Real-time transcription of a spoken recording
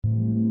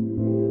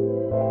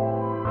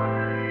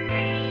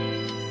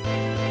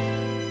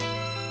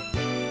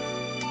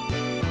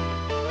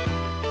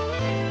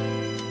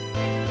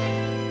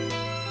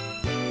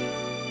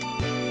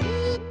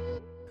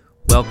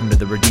welcome to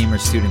the Redeemer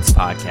Students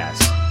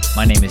Podcast.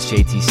 My name is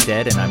JT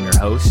Stead, and I'm your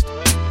host.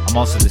 I'm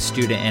also the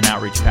student and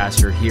outreach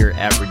pastor here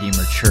at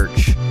Redeemer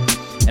Church.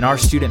 And our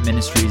student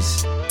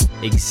ministries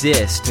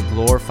exist to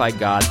glorify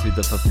God through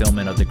the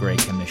fulfillment of the Great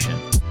Commission.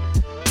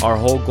 Our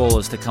whole goal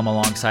is to come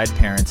alongside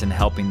parents in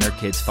helping their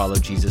kids follow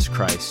Jesus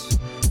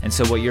Christ. And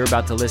so what you're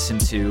about to listen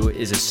to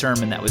is a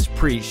sermon that was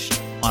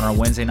preached on our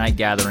Wednesday night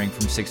gathering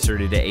from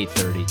 6:30 to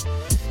 8:30.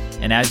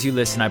 And as you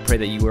listen, I pray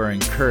that you are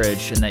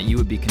encouraged and that you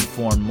would be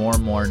conformed more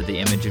and more to the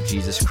image of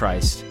Jesus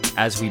Christ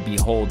as we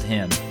behold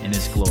him in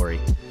his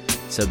glory.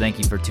 So thank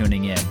you for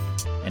tuning in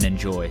and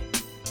enjoy.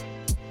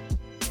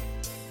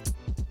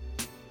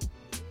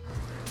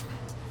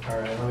 All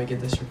right, let me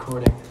get this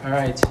recording. All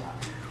right.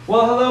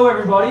 Well, hello,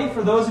 everybody.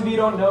 For those of you who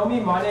don't know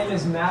me, my name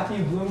is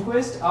Matthew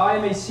Bloomquist. I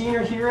am a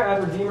senior here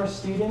at Redeemer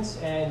Students,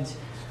 and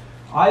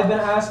I've been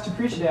asked to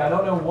preach today. I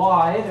don't know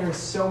why. There's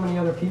so many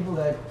other people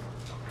that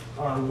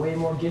are way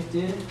more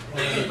gifted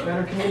and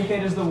better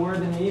communicators of the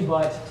word than me,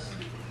 but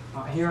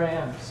here I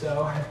am.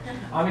 So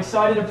I'm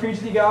excited to preach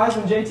to you guys.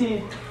 When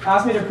JT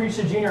asked me to preach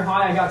to junior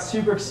high, I got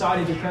super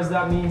excited because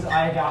that means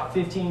I got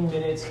 15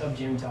 minutes of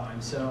gym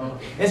time. So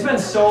it's been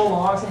so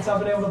long since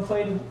I've been able to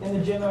play in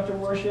the gym after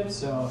worship,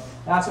 so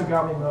that's what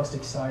got me most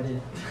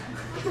excited.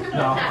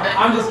 No,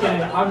 I'm just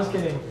kidding. I'm just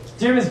kidding.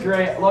 Gym is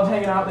great. I love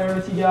hanging out there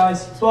with you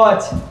guys,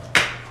 but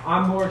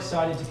I'm more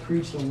excited to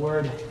preach the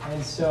word.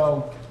 And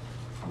so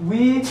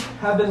we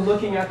have been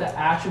looking at the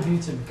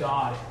attributes of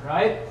God,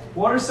 right?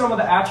 What are some of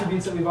the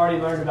attributes that we've already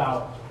learned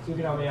about? Who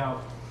can help me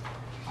out?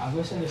 I've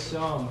listened to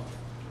some.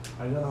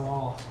 I don't know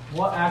all.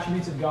 What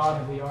attributes of God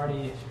have we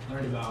already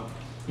learned about?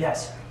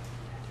 Yes?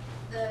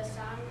 The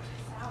sovereignty.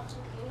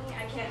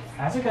 I can't.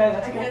 That's okay.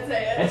 That's okay. I can't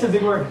say it. It's a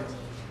big word.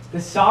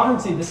 The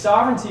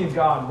sovereignty of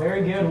God.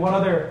 Very good. What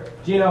other?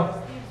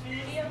 Gino? The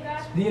infinity of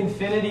God. The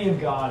infinity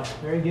of God.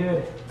 Very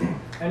good.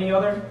 Any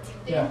other?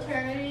 The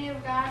eternity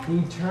of God. The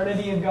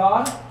eternity of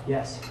God.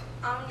 Yes.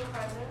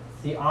 Omnipresence.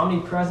 The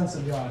omnipresence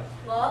of God.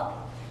 Love.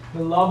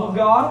 The love of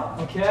God?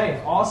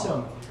 Okay,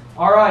 awesome.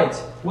 All right.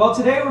 Well,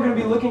 today we're going to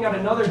be looking at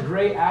another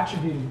great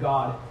attribute of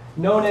God,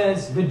 known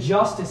as the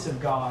justice of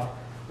God,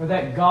 or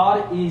that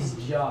God is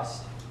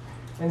just.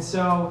 And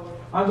so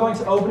I'm going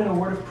to open in a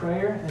word of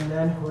prayer, and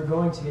then we're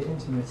going to get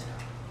into it.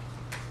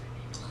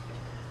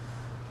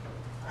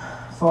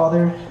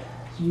 Father,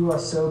 you are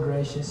so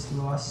gracious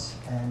to us,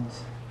 and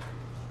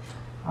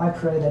I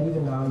pray that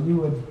even now you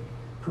would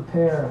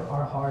prepare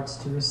our hearts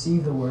to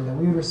receive the word, that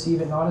we would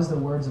receive it not as the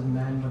words of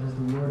men, but as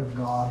the word of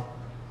God.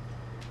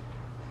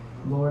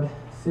 Lord,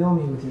 fill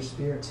me with your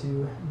Spirit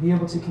to be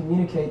able to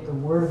communicate the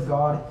word of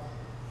God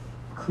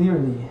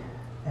clearly,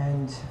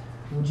 and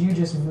would you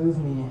just move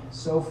me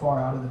so far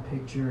out of the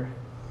picture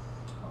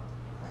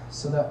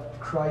so that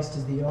Christ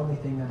is the only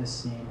thing that is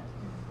seen.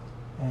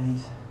 And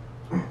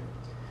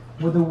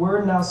would the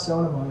word now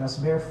sown among us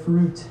bear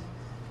fruit,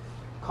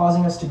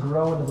 causing us to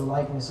grow into the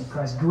likeness of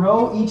Christ.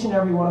 Grow each and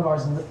every one of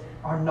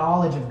our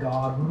knowledge of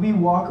God. Would we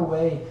walk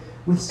away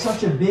with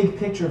such a big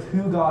picture of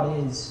who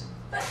God is,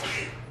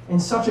 and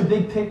such a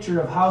big picture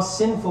of how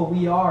sinful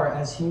we are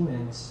as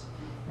humans,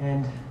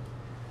 and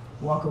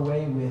walk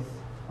away with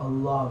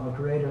a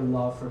greater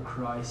love for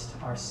Christ,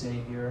 our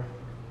Savior.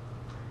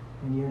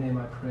 In your name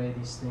I pray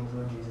these things,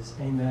 Lord Jesus.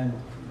 Amen.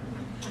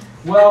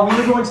 Well, we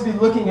are going to be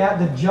looking at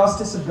the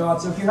justice of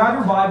God. So if you have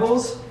your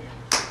Bibles,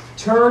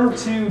 turn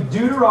to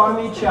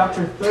Deuteronomy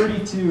chapter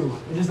 32.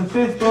 It is the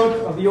 5th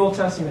book of the Old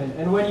Testament.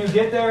 And when you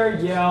get there,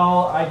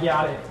 yell, I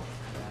got it.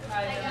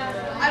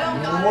 I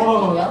don't got it.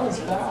 Whoa, that was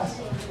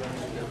fast.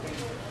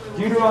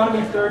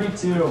 Deuteronomy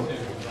 32. Got it.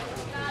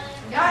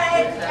 Got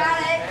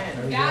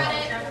it. Got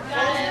it.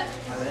 Got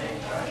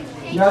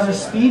it. You guys are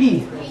speedy.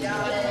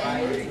 Got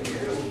it.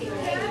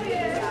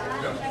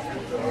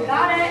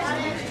 Got it.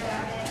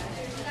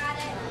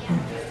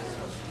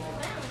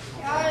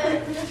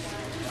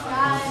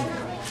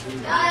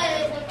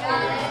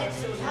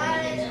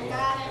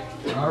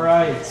 All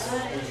right.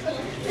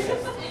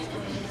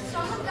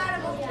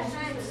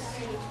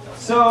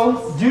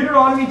 So,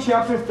 Deuteronomy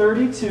chapter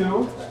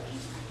 32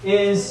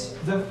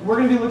 we're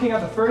going to be looking at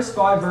the first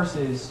 5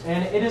 verses,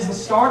 and it is the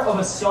start of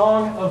a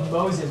song of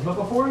Moses. But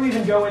before we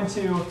even go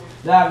into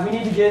that, we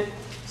need to get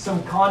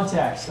some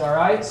context, all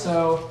right?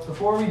 So,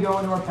 before we go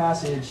into our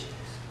passage,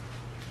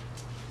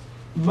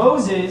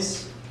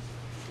 Moses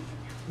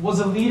was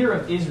a leader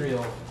of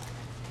Israel,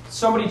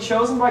 somebody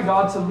chosen by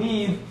God to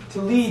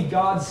lead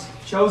God's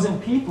chosen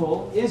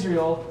people,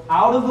 Israel,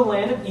 out of the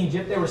land of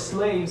Egypt. They were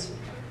slaves,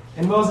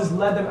 and Moses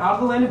led them out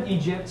of the land of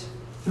Egypt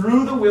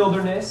through the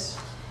wilderness,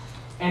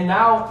 and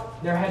now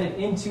they're headed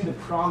into the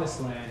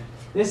promised land.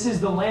 This is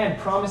the land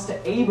promised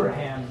to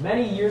Abraham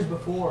many years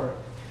before.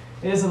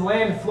 It is a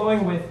land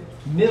flowing with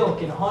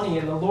milk and honey,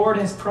 and the Lord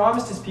has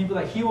promised his people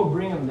that he will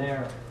bring them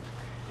there.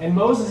 And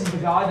Moses is the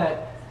guy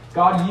that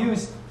God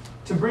used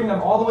to bring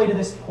them all the way to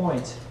this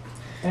point.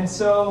 And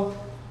so,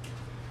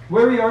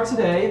 where we are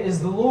today is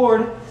the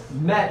Lord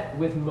met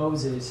with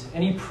Moses,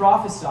 and he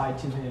prophesied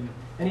to him.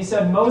 And he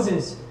said,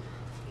 Moses,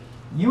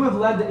 You have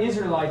led the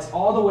Israelites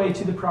all the way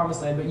to the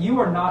promised land, but you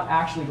are not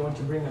actually going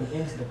to bring them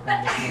into the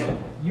promised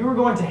land. You are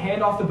going to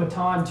hand off the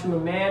baton to a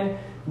man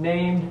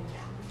named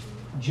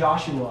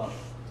Joshua.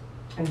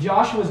 And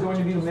Joshua is going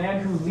to be the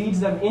man who leads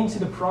them into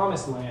the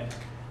promised land.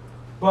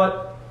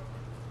 But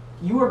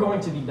you are going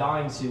to be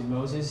dying soon,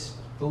 Moses.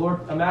 The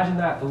Lord, imagine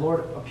that. The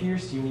Lord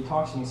appears to you and he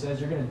talks to you and he says,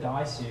 you're going to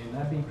die soon.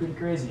 That'd be pretty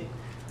crazy.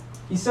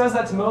 He says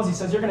that to Moses. He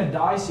says, you're going to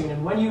die soon.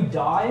 And when you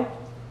die,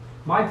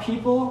 my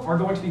people are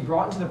going to be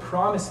brought into the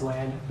promised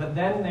land, but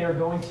then they are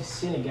going to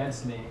sin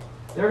against me.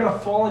 They're going to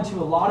fall into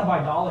a lot of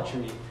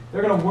idolatry.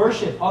 They're going to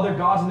worship other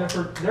gods, and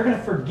they're going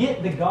to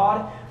forget the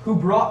God who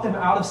brought them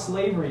out of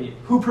slavery,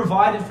 who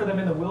provided for them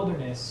in the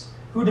wilderness,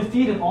 who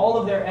defeated all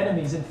of their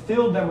enemies and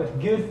filled them with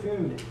good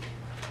food.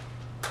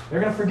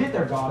 They're going to forget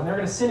their God, and they're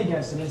going to sin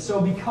against him. And so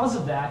because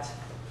of that,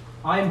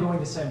 I am going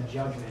to send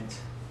judgment.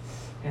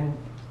 And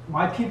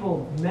my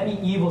people, many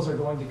evils are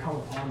going to come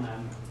upon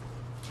them.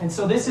 And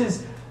so this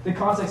is the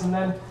context. And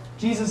then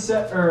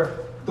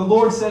the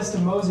Lord says to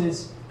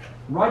Moses,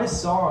 write a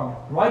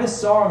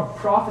song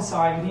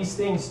prophesying these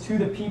things to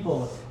the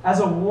people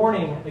as a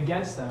warning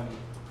against them,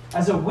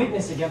 as a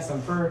witness against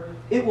them, for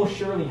it will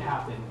surely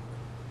happen.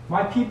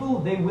 My people,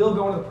 they will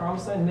go into the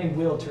promised land and they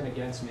will turn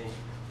against me.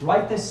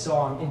 Write this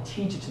song and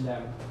teach it to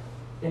them,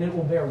 and it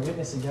will bear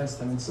witness against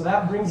them. And so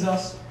that brings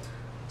us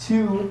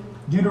to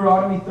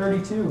Deuteronomy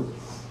 32.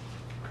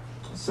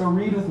 So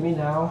read with me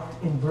now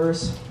in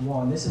verse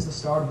 1. This is the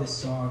start of this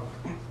song.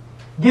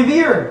 Give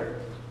ear,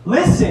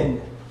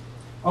 listen,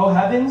 O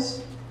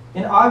heavens,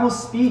 and I will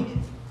speak.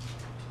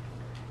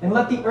 And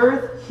let the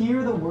earth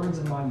hear the words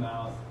of my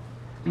mouth.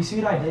 Do you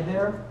see what I did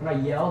there? When I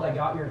yelled, I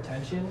got your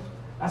attention.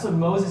 That's what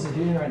Moses is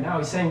doing right now.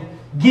 He's saying,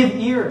 give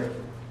ear,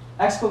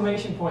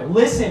 exclamation point.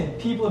 Listen,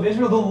 people of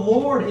Israel, the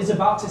Lord is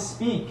about to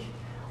speak.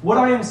 What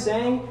I am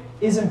saying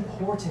is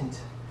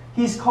important.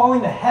 He's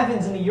calling the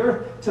heavens and the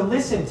earth to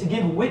listen, to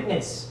give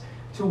witness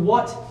to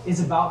what is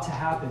about to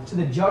happen, to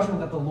the judgment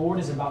that the Lord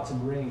is about to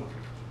bring.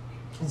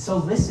 And so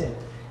listen.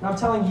 And I'm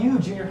telling you,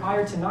 junior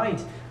higher,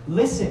 tonight,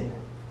 listen.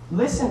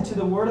 Listen to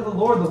the word of the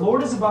Lord. The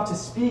Lord is about to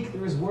speak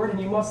through his word,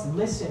 and you must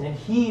listen and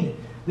heed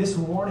this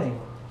warning.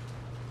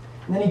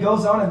 And then he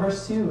goes on in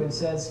verse 2 and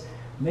says,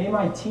 may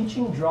my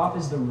teaching drop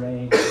as the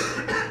rain,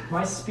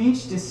 my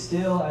speech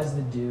distill as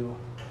the dew,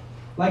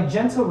 like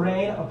gentle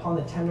rain upon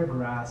the tender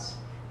grass,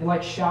 and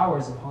like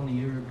showers upon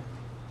the herb.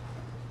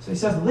 So he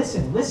says,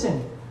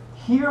 listen,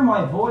 hear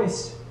my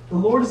voice. The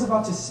Lord is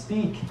about to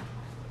speak.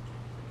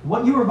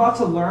 What you are about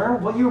to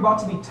learn, what you are about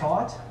to be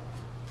taught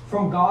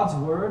from God's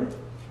word,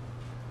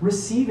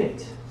 receive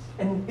it.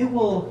 And it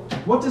will,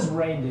 what does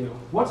rain do?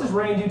 What does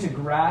rain do to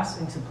grass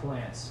and to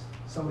plants?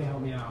 Somebody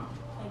help me out.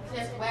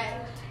 It's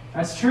wet.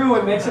 That's true,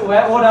 it makes it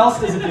wet. What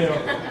else does it do?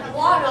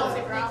 Water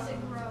makes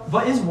it grow.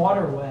 But is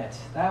water wet?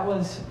 That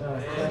was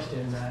a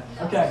question.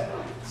 Okay.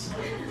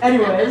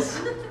 Anyways,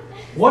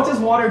 what does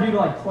water do to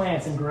like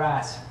plants and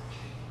grass?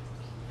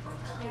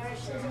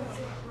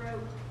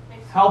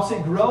 Helps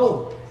it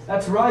grow.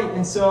 That's right.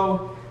 And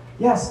so,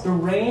 yes, the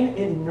rain,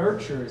 it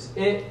nurtures,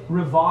 it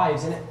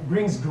revives, and it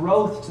brings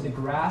growth to the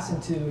grass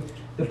and to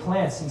the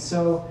plants. And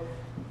so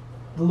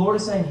the Lord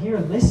is saying here,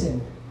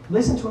 listen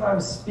to what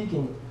I'm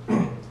speaking.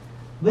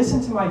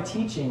 Listen to my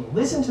teaching.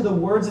 Listen to the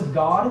words of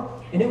God,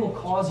 and it will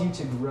cause you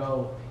to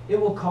grow. It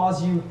will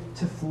cause you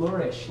to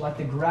flourish like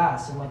the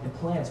grass and like the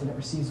plants when it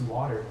receives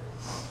water.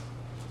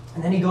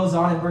 And then he goes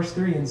on in verse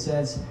 3 and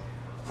says,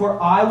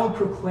 for I will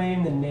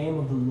proclaim the name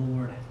of the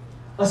Lord.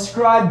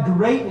 Ascribe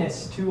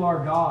greatness to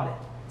our God.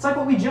 It's like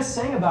what we just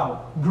sang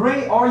about.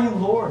 Great are you,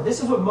 Lord.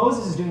 This is what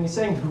Moses is doing. He's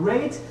saying,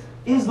 great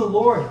is the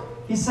Lord.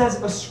 He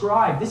says,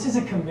 ascribe. This is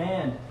a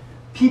command.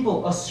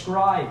 People,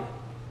 ascribe.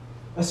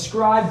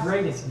 Ascribe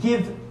greatness.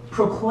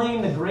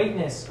 Proclaim the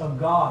greatness of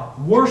God.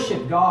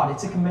 Worship God.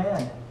 It's a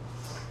command.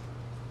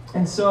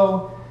 And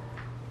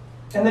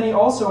then he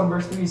also in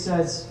verse 3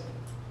 says,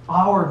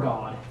 our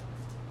God.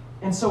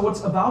 And so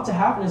what's about to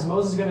happen is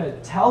Moses is going to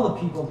tell the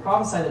people and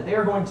prophesy that they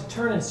are going to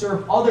turn and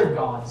serve other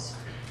gods.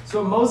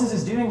 So what Moses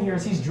is doing here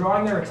is he's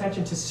drawing their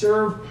attention to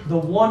serve the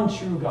one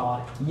true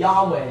God,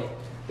 Yahweh,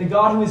 the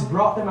God who has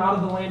brought them out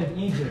of the land of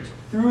Egypt,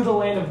 through the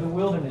land of the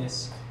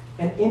wilderness,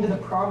 and into the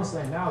promised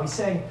land. Now he's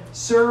saying,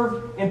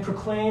 serve and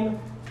proclaim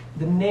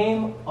the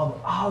name of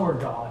our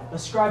God.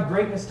 Ascribe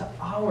greatness to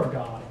our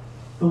God,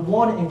 the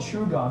one and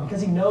true God,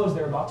 because he knows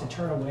they're about to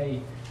turn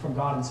away from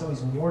God, and so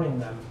he's warning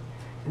them.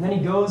 And then he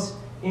goes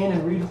in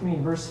and read with me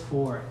in verse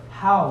 4.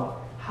 How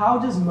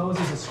does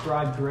Moses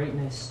ascribe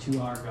greatness to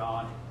our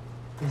God?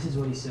 This is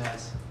what he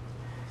says.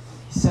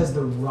 He says,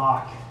 the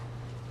rock.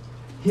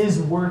 His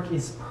work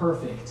is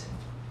perfect.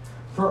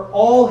 For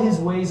all his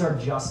ways are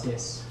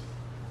justice.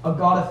 A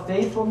God of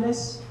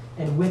faithfulness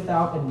and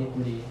without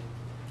iniquity.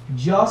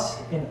 Just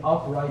and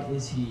upright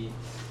is he.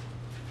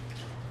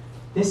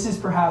 This is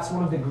perhaps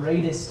one of the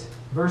greatest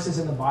verses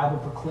in the Bible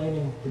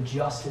proclaiming the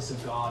justice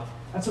of God.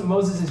 That's what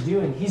Moses is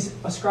doing. He's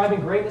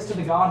ascribing greatness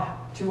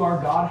to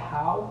our God.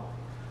 How?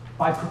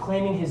 By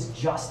proclaiming his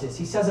justice.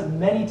 He says it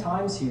many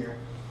times here.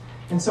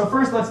 And so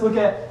first, let's look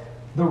at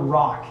the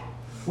rock.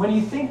 When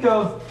you think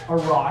of a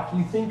rock,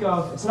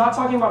 it's not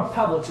talking about a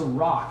pebble, it's a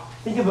rock.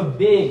 Think of a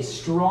big,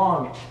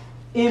 strong,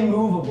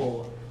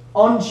 immovable,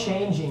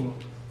 unchanging.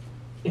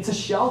 It's a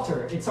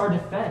shelter. It's our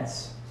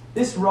defense.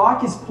 This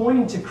rock is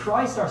pointing to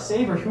Christ, our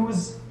Savior, who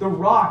is the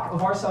rock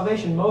of our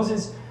salvation.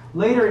 Moses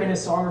later in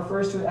his song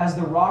refers to it as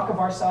the rock of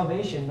our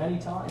salvation many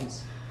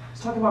times.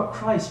 He's talking about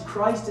Christ.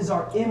 Christ is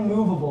our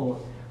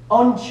immovable,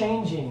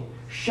 unchanging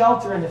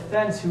shelter and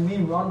defense who we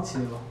run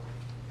to.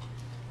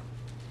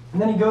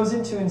 And then he goes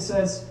into and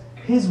says,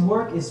 his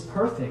work is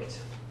perfect.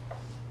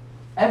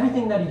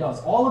 Everything that he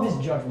does, all of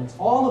his judgments,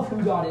 all of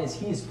who God is,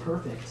 he is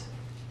perfect.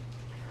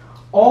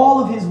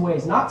 All of his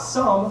ways, not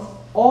some,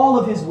 all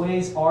of his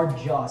ways are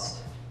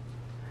just.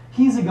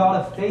 He's a God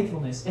of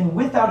faithfulness and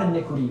without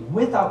iniquity,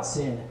 without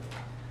sin.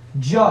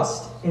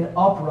 Just and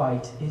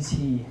upright is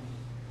he.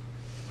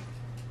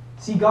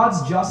 See,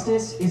 God's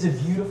justice is a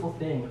beautiful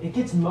thing. It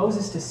gets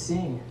Moses to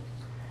sing.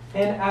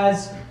 And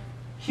as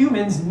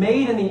humans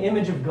made in the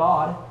image of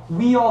God,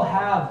 we all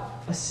have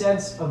a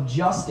sense of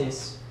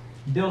justice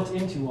built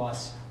into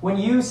us.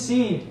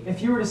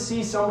 If you were to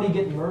see somebody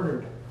get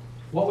murdered,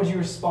 what would you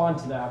respond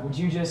to that? Would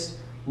you just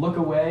look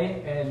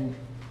away and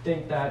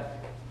think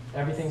that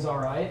everything's all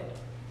right?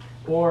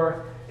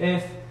 Or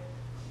if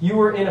you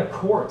were in a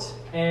court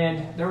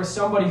and there was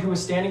somebody who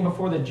was standing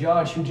before the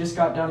judge who just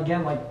got done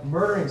again, like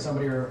murdering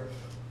somebody or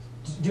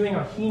doing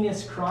a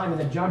heinous crime, and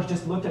the judge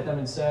just looked at them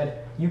and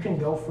said, you can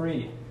go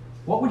free.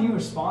 What would you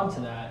respond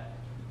to that?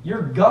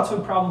 Your guts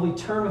would probably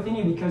turn within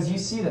you because you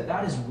see that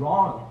that is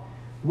wrong.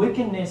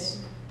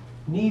 Wickedness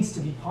needs to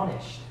be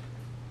punished.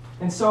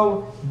 And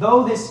so,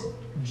 though this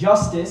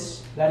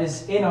justice that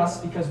is in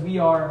us because we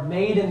are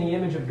made in the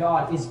image of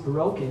God is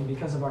broken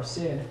because of our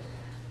sin,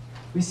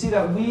 we see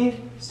that we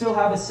still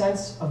have a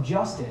sense of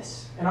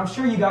justice. And I'm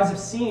sure you guys have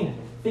seen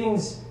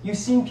things, you've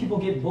seen people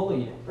get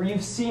bullied, or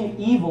you've seen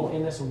evil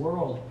in this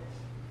world,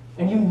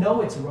 and you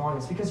know it's wrong.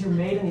 It's because you're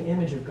made in the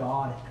image of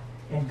God,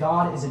 and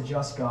God is a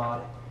just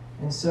God.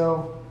 And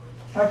so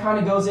that kind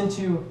of goes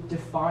into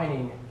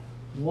defining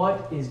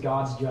what is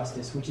God's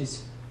justice, which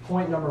is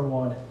point number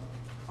 1.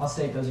 I'll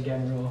state those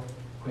again real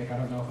quick. I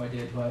don't know if I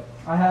did, but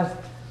I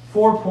have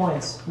 4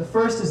 points. The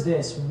first is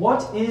this: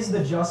 what is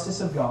the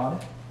justice of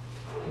God?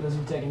 For those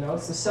who are taking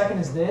notes. The second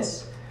is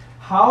this: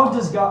 what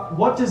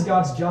does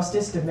God's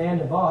justice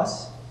demand of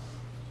us?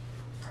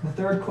 The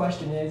third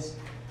question is,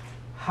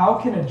 how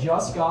can a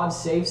just God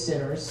save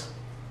sinners?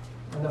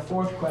 And the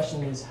fourth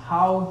question is,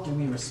 how do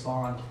we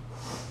respond?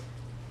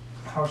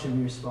 How should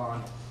we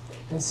respond?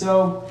 And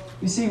so,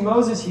 you see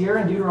Moses here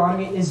in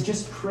Deuteronomy is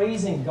just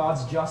praising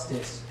God's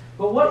justice.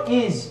 But what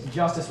is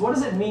justice? What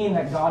does it mean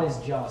that God is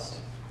just?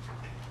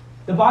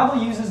 The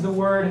Bible uses the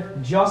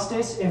word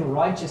justice and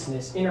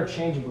righteousness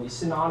interchangeably,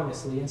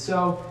 synonymously. And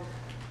so,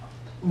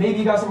 maybe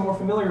you guys are more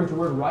familiar with the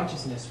word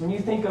righteousness. When you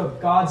think of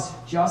God's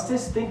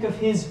justice, think of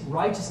his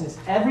righteousness.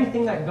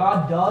 Everything that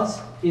God does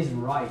is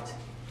right.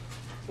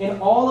 In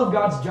all of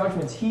God's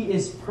judgments, he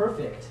is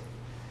perfect.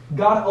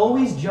 God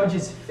always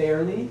judges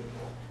fairly.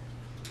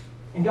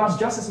 And God's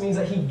justice means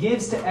that he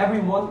gives to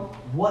everyone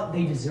what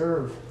they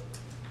deserve.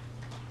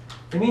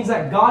 It means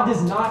that God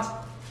does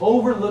not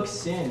overlook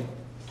sin.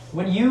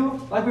 When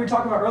you, like we were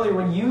talking about earlier,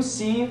 when you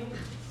see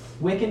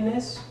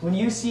wickedness, when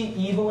you see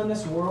evil in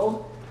this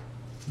world,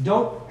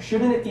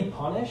 shouldn't it be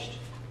punished?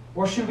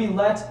 Or should we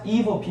let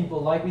evil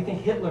people, like we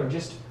think Hitler,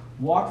 just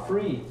walk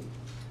free?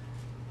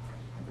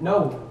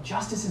 No,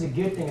 justice is a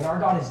good thing, and our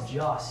God is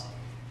just.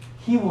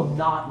 He will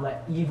not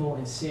let evil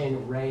and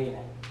sin reign.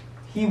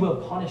 He will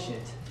punish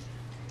it.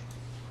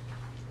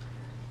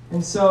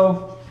 And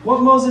so,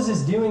 what Moses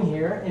is doing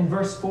here in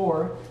verse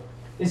 4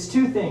 is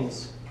 2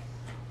 things.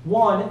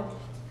 1,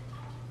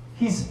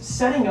 he's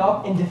setting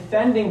up and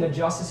defending the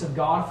justice of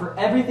God for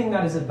everything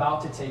that is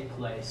about to take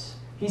place.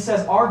 He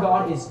says, our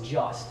God is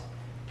just.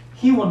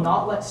 He will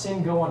not let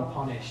sin go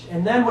unpunished.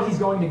 And then what he's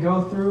going to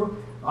go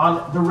through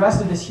on the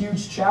rest of this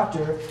huge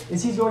chapter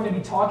is he's going to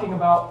be talking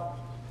about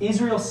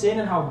Israel's sin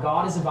and how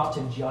God is about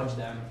to judge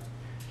them.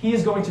 He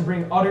is going to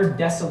bring utter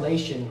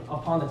desolation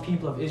upon the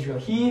people of Israel.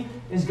 He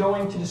is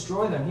going to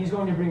destroy them. He's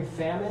going to bring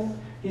famine.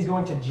 He's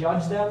going to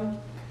judge them.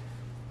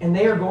 And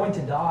they are going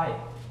to die.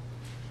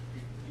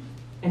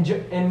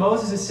 And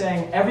Moses is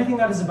saying, everything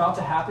that is about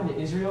to happen to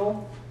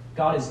Israel,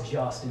 God is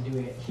just in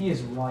doing it. He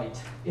is right.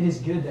 It is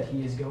good that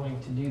he is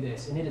going to do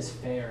this, and it is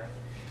fair.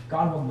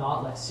 God will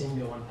not let sin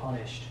go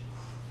unpunished.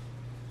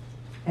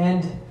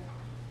 And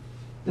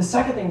the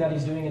second thing that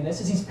he's doing in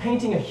this is he's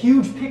painting a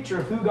huge picture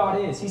of who God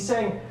is. He's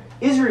saying,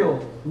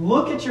 Israel,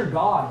 look at your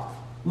God.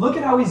 Look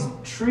at how he's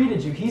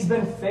treated you. He's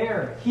been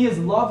fair. He has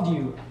loved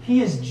you.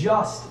 He is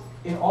just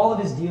in all of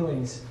his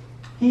dealings.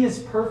 He is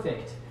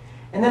perfect.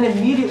 And then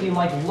immediately,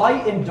 like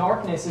light and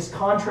darkness is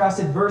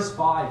contrasted, verse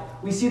 5.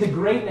 We see the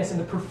greatness and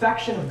the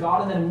perfection of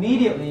God, and then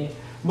immediately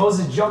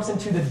Moses jumps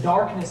into the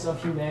darkness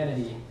of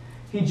humanity.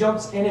 He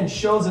jumps in and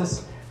shows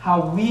us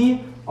how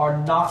we are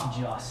not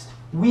just.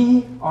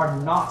 We are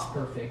not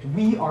perfect.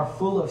 We are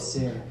full of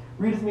sin.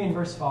 Read with me in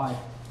verse 5.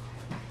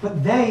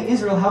 But they,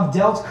 Israel, have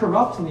dealt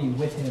corruptly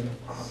with him.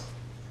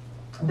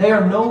 They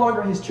are no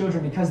longer his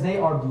children because they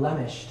are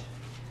blemished.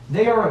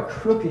 They are a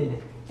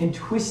crooked and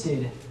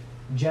twisted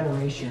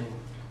generation.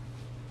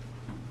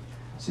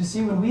 So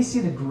see, when we see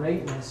the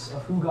greatness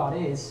of who God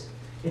is,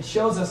 it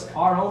shows us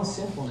our own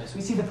sinfulness.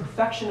 We see the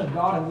perfection of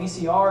God and we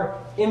see our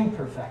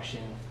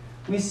imperfection.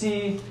 We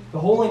see the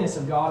holiness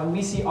of God and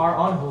we see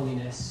our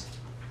unholiness.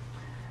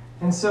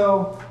 And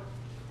so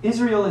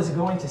Israel is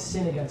going to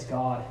sin against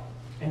God,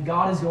 and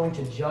God is going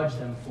to judge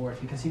them for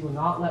it because he will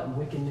not let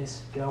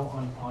wickedness go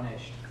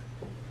unpunished.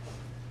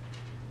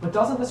 But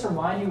doesn't this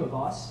remind you of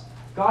us?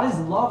 God has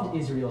loved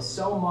Israel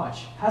so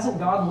much. Hasn't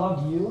God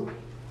loved you?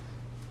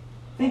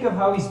 Think of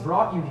how he's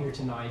brought you here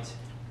tonight.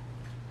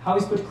 How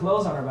he's put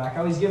clothes on our back.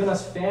 How he's given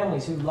us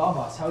families who love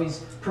us. How he's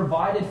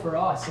provided for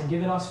us and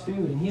given us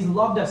food. And he's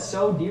loved us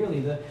so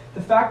dearly.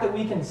 The fact that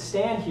we can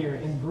stand here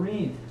and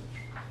breathe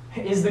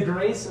is the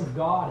grace of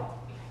God.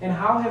 And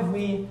how have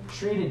we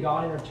treated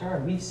God in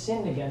return? We've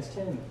sinned against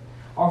him.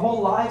 Our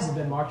whole lives have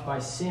been marked by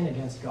sin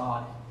against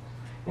God.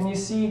 And you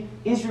see,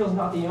 Israel's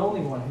not the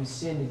only one who's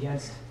sinned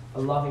against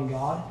a loving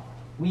God.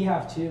 We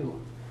have too,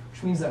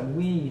 which means that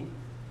we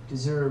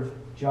deserve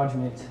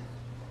judgment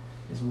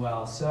as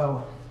well.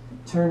 So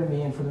turn to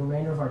me, and for the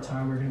remainder of our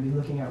time, we're going to be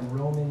looking at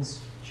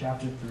Romans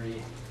chapter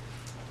 3.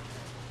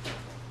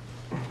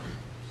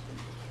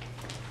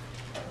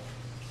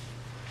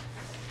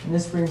 And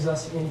this brings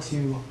us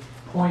into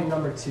point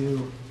number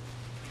 2.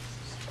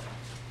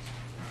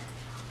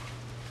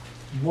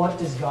 What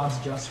does God's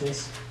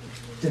justice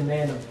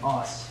demand of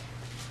us?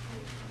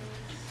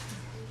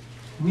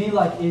 We,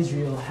 like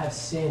Israel, have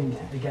sinned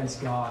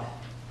against God.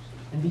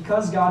 And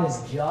because God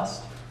is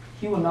just,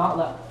 he will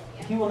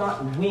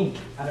not wink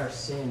at our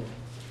sin.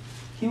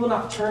 He will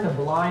not turn a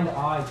blind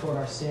eye toward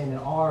our sin and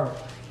our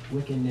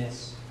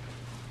wickedness.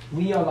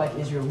 We are like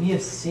Israel. We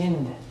have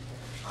sinned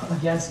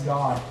against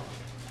God.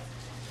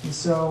 And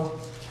so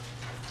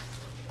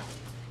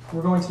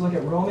we're going to look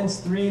at Romans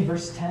 3,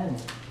 verse 10.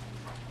 It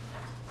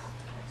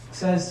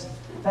says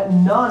that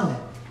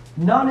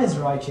none is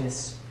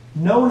righteous,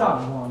 no,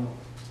 not one.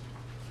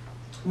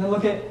 And then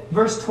look at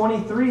verse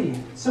 23.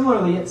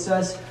 Similarly, it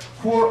says,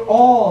 for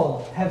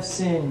all have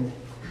sinned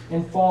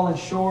and fallen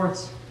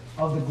short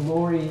of the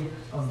glory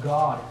of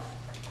God.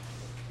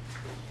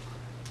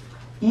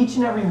 Each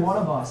and every one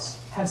of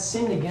us have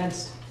sinned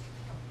against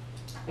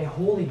a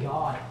holy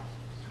God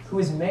who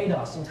has made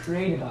us and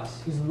created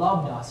us, who's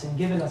loved us and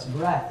given us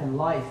breath and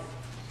life.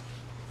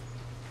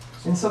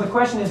 And so the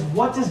question is,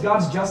 what does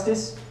God's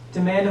justice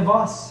demand of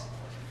us?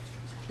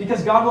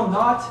 Because God will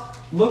not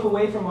look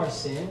away from our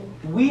sin.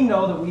 We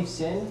know that we've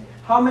sinned.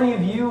 How many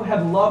of you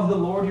have loved the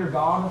Lord your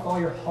God with all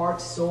your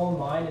heart, soul,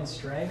 mind, and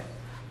strength,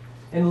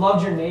 and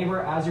loved your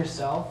neighbor as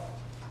yourself?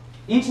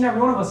 Each and every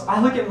one of us. I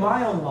look at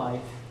my own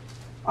life.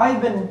 I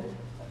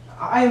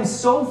am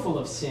so full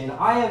of sin.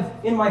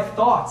 In my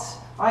thoughts,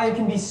 I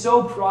can be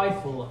so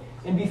prideful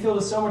and be filled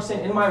with so much sin.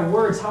 In my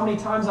words, how many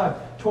times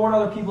I've torn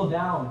other people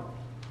down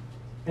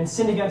and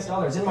sinned against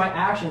others. In my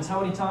actions,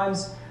 how many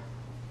times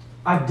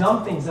I've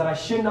done things that I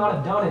should not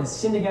have done and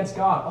sinned against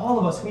God. All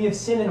of us, we have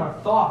sinned in our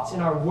thoughts, in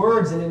our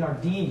words, and in our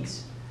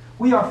deeds.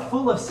 We are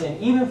full of sin,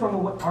 even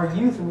from our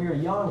youth when we were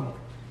young.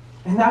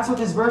 And that's what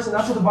this verse, and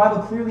that's what the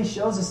Bible clearly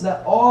shows us,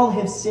 that all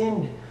have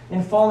sinned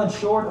and fallen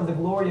short of the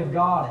glory of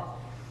God.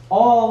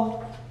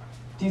 All,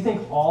 do you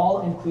think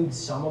all includes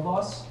some of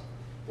us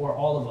or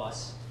all of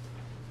us?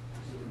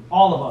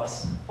 All of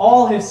us.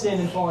 All have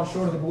sinned and fallen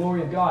short of the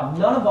glory of God.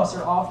 None of us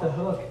are off the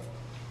hook.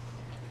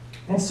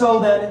 And so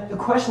then the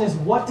question is,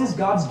 what does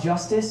God's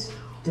justice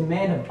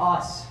demand of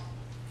us?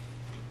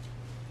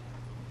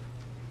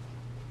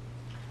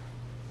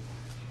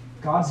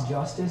 God's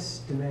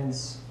justice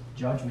demands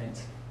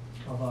judgment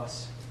of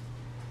us.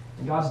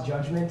 And God's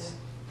judgment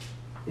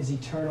is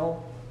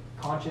eternal,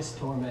 conscious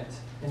torment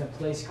in a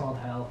place called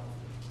hell.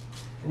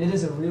 And it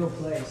is a real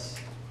place.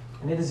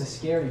 And it is a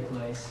scary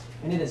place.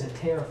 And it is a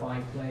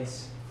terrifying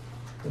place.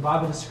 The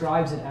Bible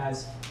describes it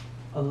as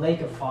a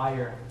lake of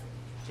fire,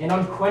 an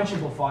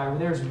unquenchable fire where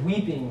there's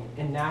weeping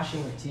and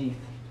gnashing of teeth,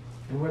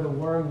 and where the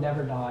worm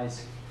never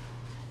dies,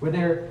 where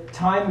their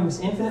time moves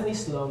infinitely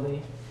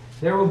slowly.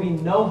 There will be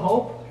no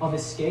hope of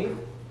escape,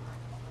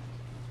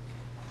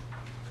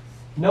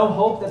 no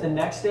hope that the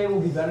next day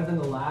will be better than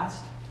the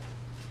last.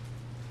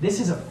 This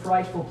is a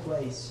frightful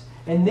place,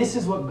 and this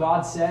is what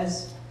God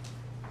says.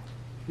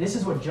 This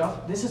is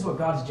what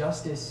God's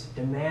justice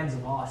demands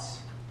of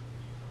us: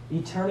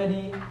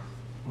 eternity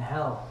in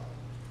hell.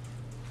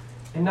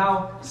 And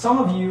now, some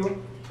of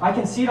you, I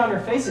can see it on your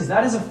faces,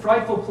 that is a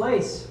frightful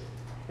place.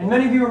 And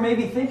many of you are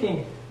maybe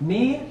thinking,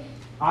 me?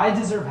 I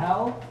deserve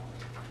hell?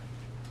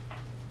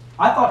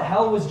 I thought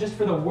hell was just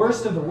for the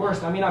worst of the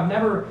worst. I mean, I've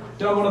never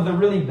done one of the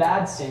really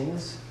bad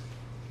sins.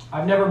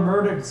 I've never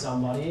murdered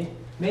somebody.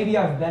 Maybe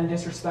I've been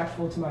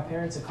disrespectful to my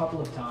parents a couple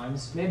of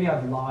times. Maybe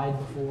I've lied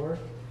before.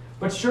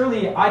 But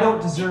surely I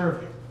don't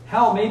deserve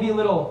hell. Maybe a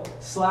little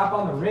slap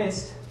on the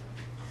wrist.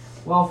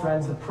 Well,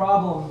 friends, the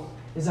problem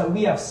is that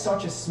we have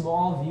such a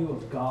small view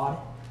of God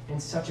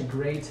and such a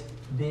great,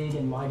 big,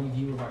 and mighty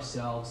view of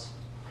ourselves.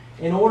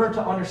 In order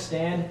to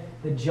understand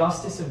the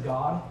justice of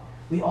God,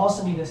 we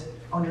also need to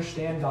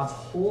understand God's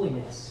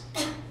holiness.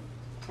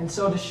 And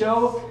so to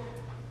show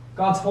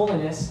God's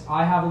holiness,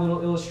 I have a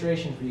little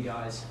illustration for you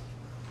guys.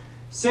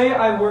 Say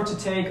I were to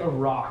take a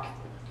rock,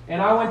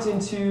 and I went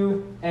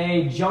into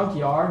a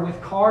junkyard with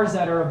cars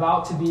that are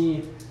about to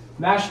be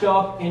mashed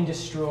up and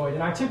destroyed.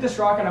 And I took this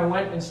rock and I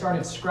went and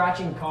started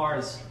scratching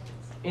cars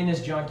in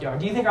this junkyard.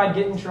 Do you think I'd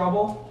get in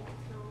trouble?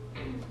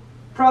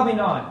 Probably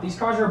not. These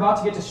cars are about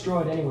to get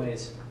destroyed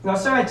anyways. Now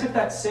say I took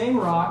that same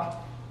rock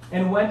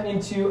and went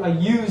into a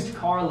used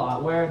car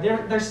lot where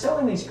they're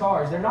selling these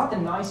cars. They're not the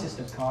nicest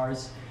of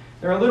cars.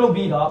 They're a little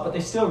beat up, but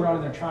they still run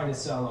and they're trying to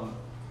sell them.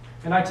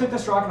 And I took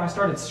this rock and I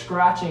started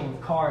scratching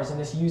cars in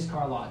this used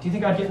car lot. Do you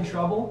think I'd get in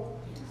trouble?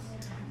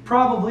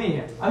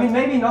 Probably. I mean,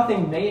 maybe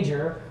nothing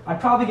major. I'd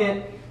probably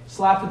get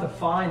slapped with a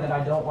fine that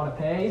I don't want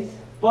to pay,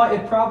 but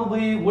it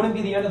probably wouldn't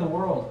be the end of the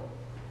world.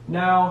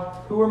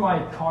 Now, who are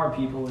my car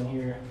people in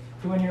here?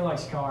 Who in here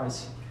likes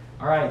cars?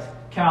 All right,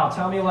 Cal,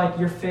 tell me like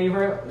your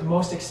favorite,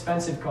 most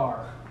expensive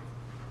car.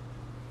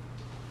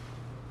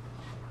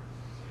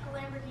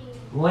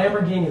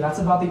 Lamborghini, that's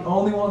about the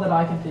only one that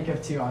I can think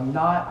of too.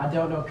 I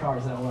don't know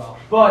cars that well.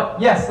 But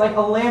yes, like a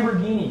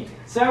Lamborghini.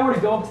 Say I were to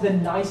go up to the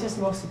nicest,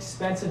 most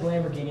expensive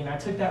Lamborghini and I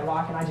took that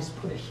rock and I just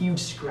put a huge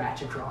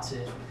scratch across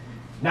it.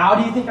 Now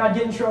do you think I'd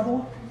get in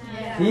trouble?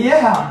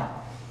 Yeah.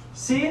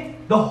 See,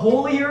 the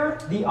holier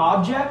the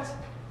object,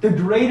 the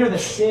greater the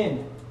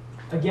sin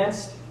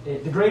against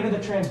it, the greater the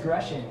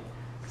transgression.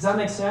 Does that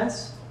make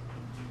sense?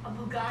 A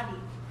Bugatti.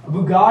 A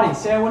Bugatti.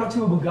 Say I went up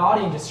to a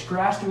Bugatti and just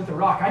scratched it with a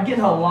rock. I'd get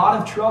in a lot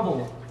of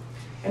trouble.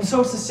 And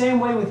so it's the same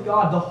way with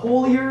God. The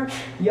holier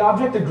the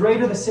object, the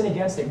greater the sin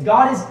against it.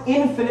 God is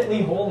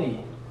infinitely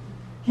holy.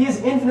 He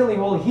is infinitely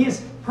holy. He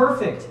is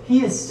perfect.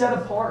 He is set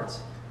apart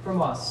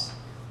from us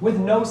with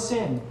no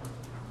sin.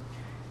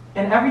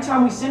 And every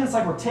time we sin, it's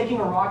like we're taking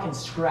a rock and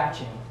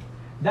scratching.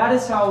 That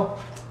is how,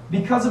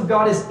 because of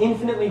God is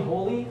infinitely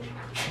holy,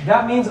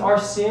 that means our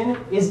sin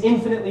is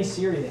infinitely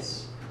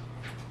serious.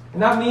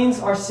 And that means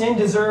our sin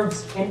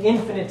deserves an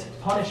infinite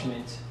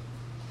punishment,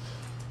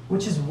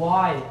 which is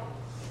why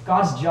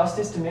God's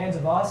justice demands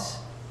of us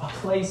a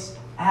place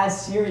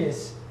as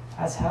serious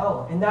as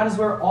hell. And that is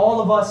what all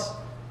of us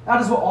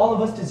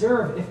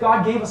deserve. If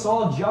God gave us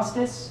all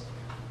justice,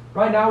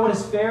 right now what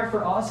is fair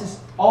for us is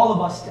all of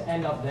us to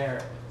end up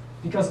there,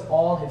 because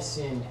all have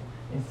sinned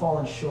and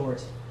fallen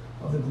short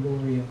of the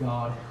glory of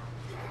God.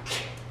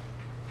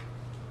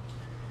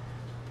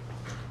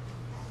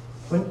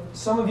 But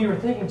some of you are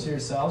thinking to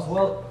yourselves,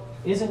 well,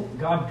 isn't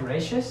God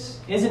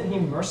gracious? Isn't He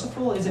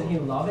merciful? Isn't He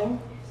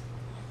loving?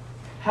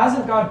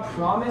 Hasn't God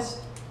promised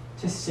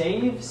to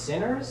save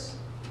sinners?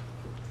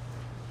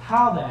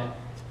 How then?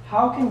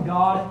 How can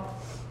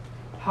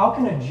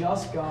a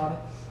just God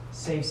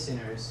save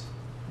sinners?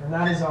 And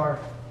that is our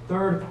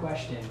third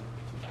question.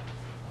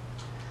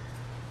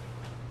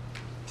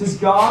 Does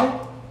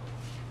God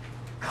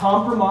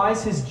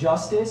compromise His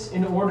justice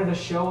in order to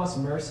show us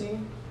mercy?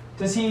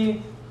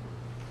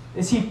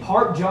 Is He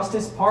part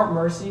justice, part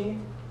mercy?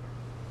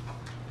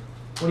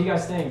 What do you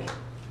guys think?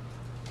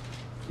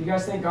 Do you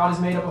guys think God is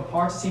made up of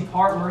parts? Is He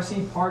part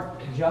mercy, part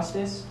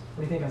justice?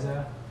 What do you think,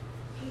 Isaiah?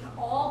 He's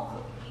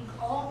all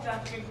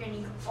justice and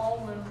He's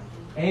all mercy.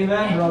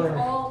 Amen, brother.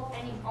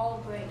 And He's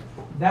all grace.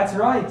 That's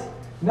right.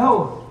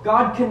 No,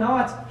 God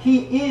cannot.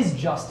 He is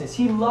justice.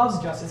 He loves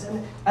justice.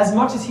 And as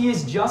much as He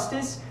is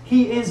justice,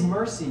 He is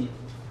mercy.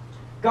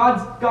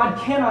 God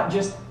cannot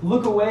just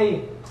look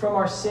away from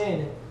our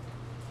sin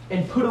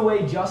and put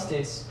away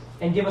justice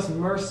and give us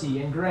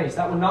mercy and grace.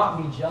 That would not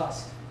be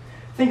just.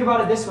 Think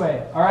about it this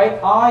way, all right?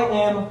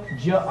 I'm a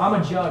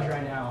judge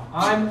right now.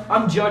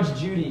 I'm Judge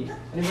Judy.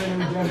 Anybody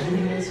know who Judge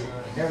Judy is?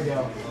 There we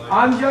go.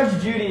 I'm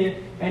Judge Judy,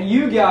 and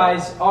you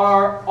guys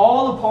are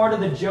all a part of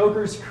the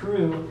Joker's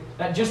crew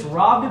that just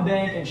robbed a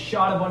bank and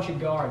shot a bunch of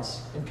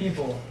guards and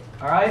people,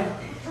 all right?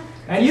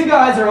 And you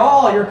guys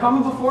you're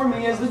coming before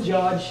me as the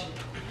judge.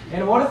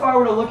 And what if I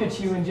were to look at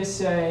you and just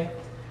say,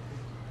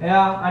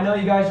 yeah, I know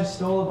you guys just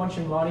stole a bunch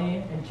of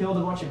money and killed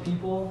a bunch of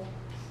people,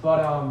 but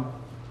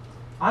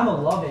I'm a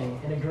loving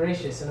and a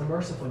gracious and a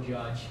merciful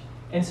judge.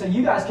 And so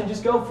you guys can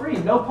just go free.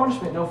 No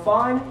punishment, no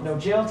fine, no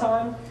jail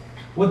time.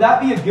 Would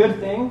that be a good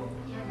thing?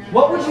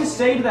 What would you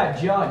say to that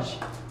judge?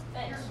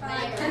 Thanks?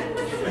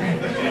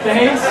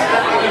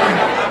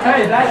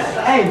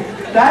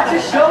 That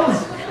just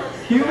shows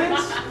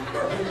humans,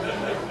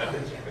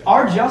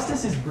 our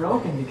justice is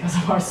broken because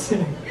of our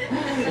sin.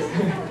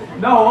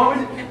 No,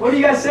 what do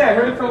you guys say? I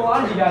heard it from a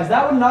lot of you guys.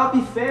 That would not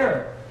be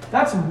fair.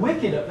 That's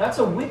wicked. That's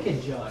a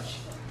wicked judge.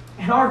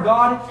 And our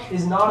God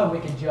is not a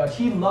wicked judge.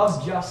 He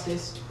loves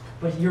justice,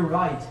 but you're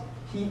right.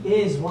 He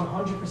is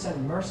 100%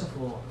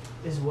 merciful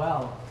as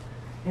well.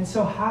 And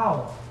so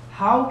how?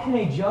 How can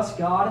a just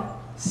God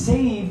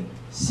save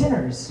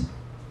sinners?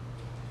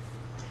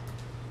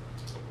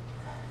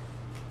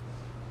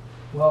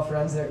 Well,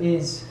 friends, there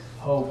is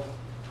hope.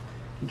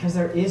 Because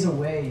there is a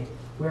way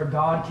where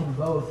God can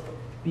both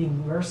be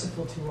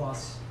merciful to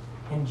us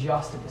and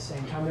just at the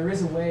same time. There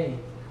is a way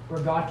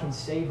where God can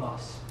save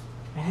us.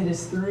 And it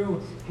is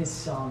through his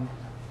Son,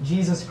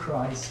 Jesus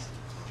Christ.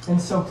 And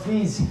so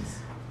please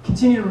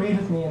continue to read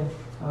with me in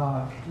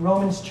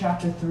Romans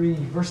chapter 3,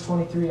 verse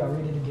 23. I'll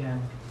read it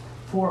again.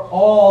 For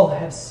all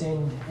have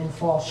sinned and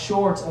fall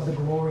short of the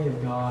glory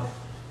of God,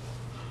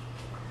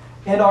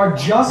 and are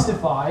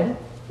justified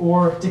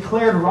or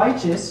declared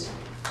righteous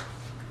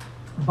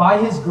by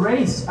his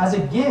grace as a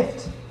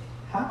gift.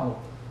 How?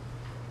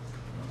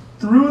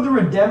 Through the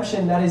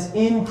redemption that is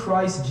in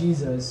Christ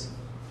Jesus,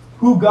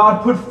 who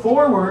God put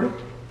forward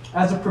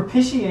as a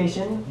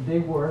propitiation,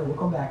 big word, we'll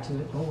come back to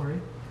it, don't worry,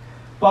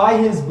 by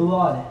his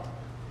blood,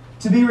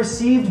 to be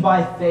received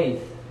by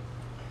faith.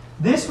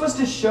 This was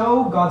to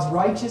show God's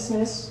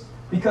righteousness,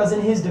 because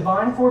in his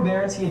divine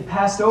forbearance he had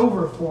passed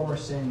over former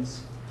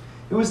sins.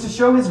 It was to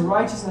show his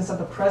righteousness at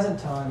the present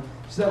time,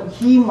 so that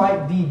he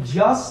might be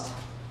just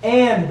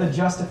and the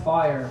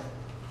justifier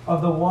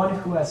of the one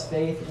who has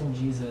faith in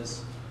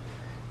Jesus.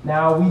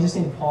 Now, we just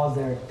need to pause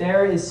there.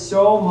 There is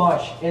so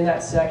much in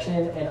that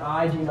section, and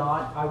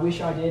I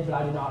wish I did, but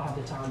I do not have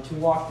the time to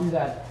walk through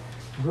that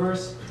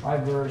verse by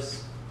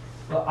verse.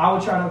 But I will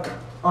try to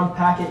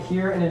unpack it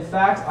here, and in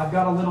fact, I've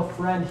got a little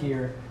friend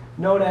here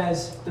known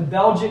as the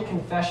Belgic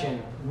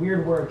Confession.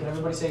 Weird word. Can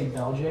everybody say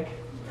Belgic?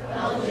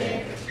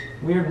 Belgic.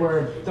 Weird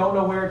word. Don't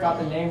know where it got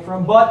the name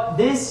from, but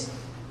this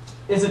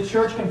is a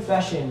church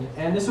confession,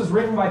 and this was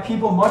written by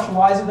people much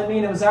wiser than me,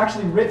 and it was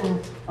actually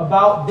written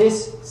about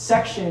this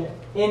section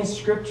in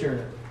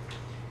Scripture,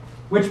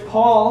 which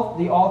Paul,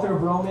 the author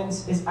of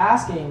Romans, is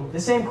asking the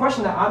same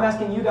question that I'm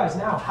asking you guys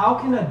now. How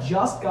can a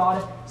just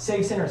God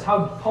save sinners?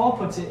 How Paul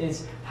puts it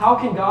is, how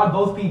can God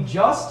both be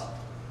just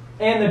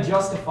and the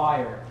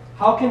justifier?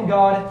 How can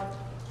God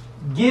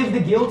give the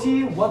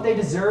guilty what they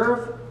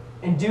deserve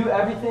and do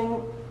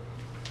everything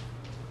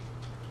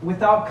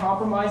without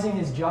compromising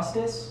his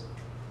justice,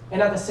 and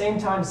at the same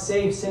time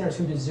save sinners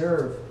who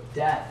deserve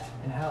death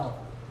and hell?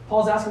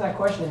 Paul's asking that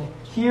question.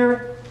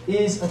 Here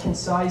is a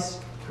concise,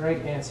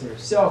 great answer.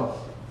 So,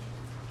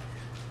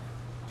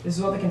 this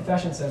is what the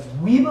confession says.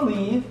 We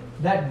believe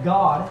that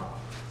God,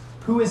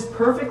 who is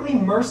perfectly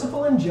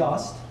merciful and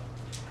just,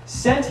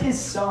 sent his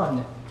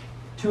Son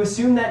to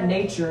assume that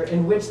nature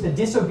in which the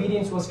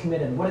disobedience was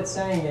committed. What it's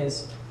saying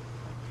is,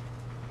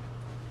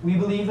 we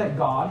believe that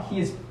God, he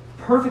is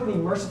perfectly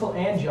merciful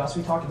and just.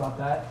 We talked about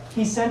that.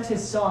 He sent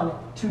his Son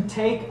to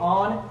take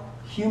on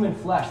human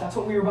flesh. That's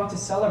what we were about to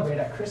celebrate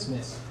at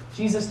Christmas.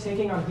 Jesus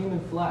taking on human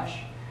flesh.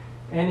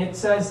 And it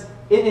says,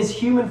 it is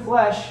human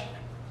flesh,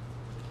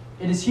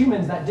 it is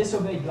humans that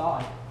disobeyed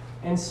God.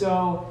 And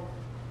so,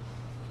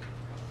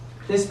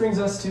 this brings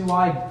us to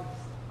why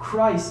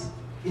Christ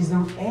is the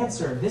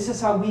answer. This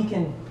is how we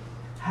can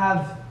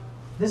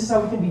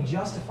be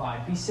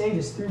justified, be saved,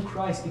 is through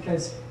Christ,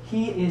 because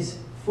he is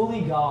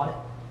fully God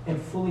and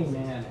fully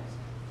man.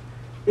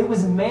 It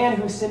was man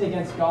who sinned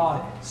against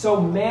God, so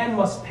man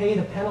must pay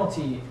the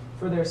penalty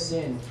for their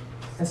sin.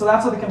 And so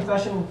that's what the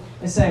confession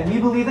is saying. We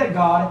believe that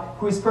God,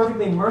 who is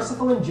perfectly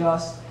merciful and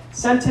just,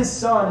 sent his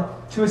Son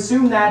to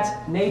assume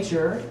that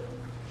nature,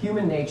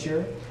 human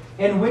nature,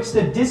 in which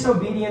the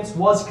disobedience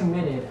was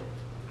committed.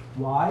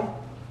 Why?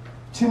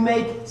 To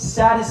make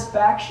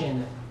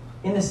satisfaction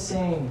in the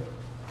same,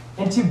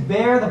 and to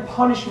bear the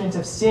punishment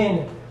of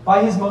sin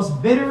by his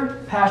most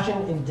bitter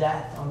passion in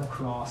death on the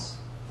cross.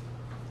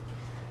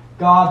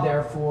 God,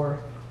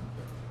 therefore,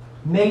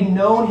 made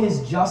known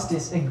his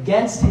justice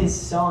against his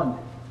Son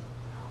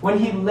when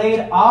he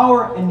laid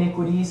our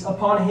iniquities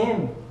upon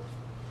him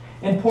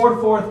and poured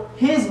forth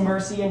his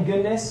mercy and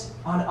goodness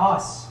on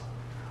us.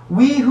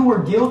 We who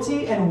were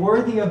guilty and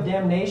worthy of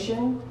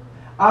damnation,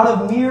 out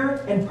of mere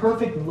and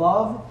perfect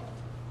love,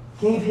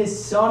 gave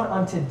his Son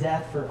unto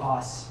death for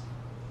us,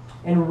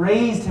 and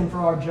raised him for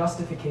our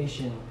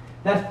justification,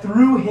 that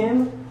through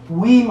him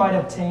we might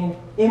obtain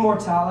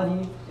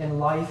immortality and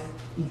life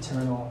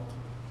eternal.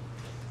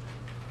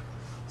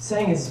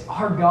 Saying is,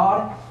 our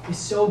God is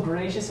so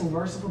gracious and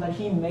merciful that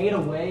he made a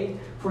way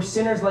for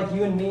sinners like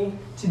you and me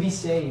to be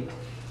saved.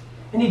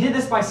 And he did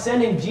this by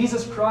sending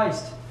Jesus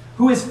Christ,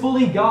 who is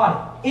fully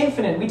God,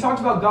 infinite. We talked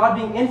about God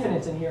being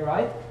infinite in here,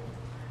 right?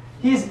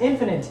 He is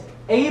infinite,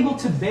 able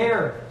to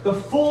bear the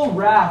full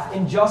wrath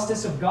and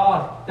justice of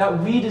God that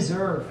we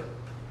deserve.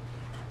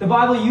 The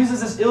Bible uses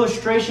this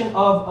illustration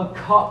of a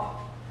cup.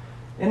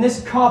 And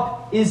this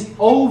cup is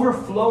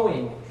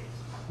overflowing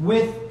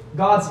with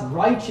God's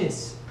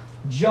righteous,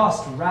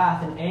 just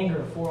wrath and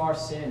anger for our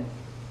sin.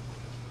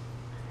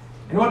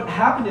 And what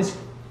happened is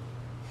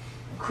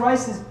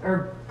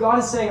God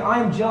is saying, I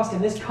am just,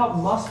 and this cup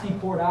must be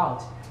poured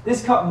out.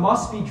 This cup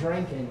must be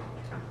drinking.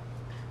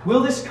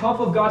 Will this cup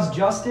of God's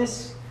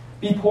justice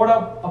be poured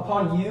out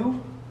upon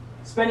you,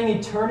 spending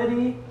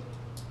eternity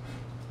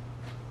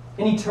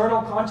in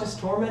eternal conscious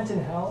torment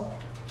in hell?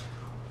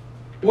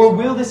 Or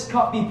will this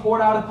cup be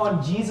poured out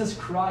upon Jesus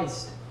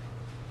Christ?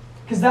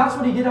 Because that's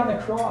what he did on the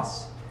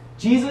cross.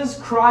 Jesus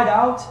cried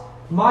out,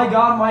 my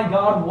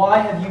God, why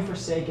have you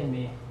forsaken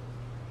me?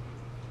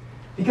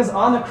 Because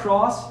on the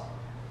cross,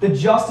 the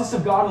justice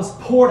of God was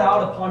poured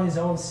out upon his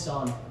own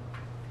Son,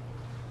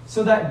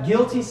 so that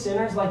guilty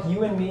sinners like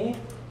you and me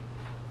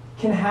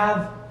can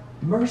have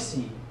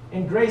mercy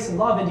and grace and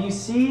love. And do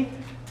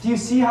you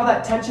see how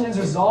that tension is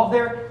resolved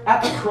there?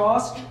 At the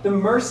cross, the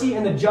mercy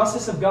and the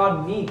justice of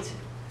God meet.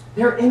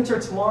 They're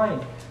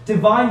intertwined.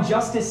 Divine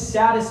justice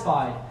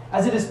satisfied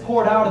as it is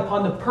poured out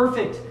upon the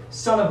perfect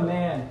Son of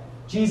Man,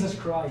 Jesus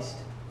Christ.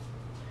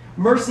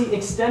 Mercy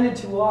extended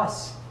to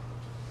us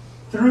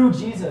through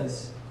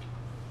Jesus.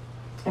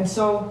 And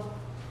so,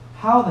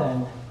 how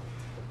then?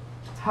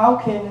 How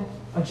can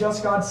a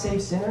just God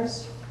save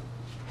sinners?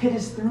 It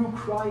is through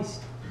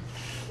Christ.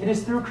 It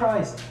is through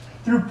Christ.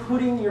 Through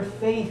putting your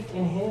faith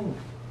in Him.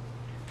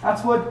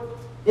 That's what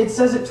it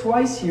says it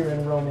twice here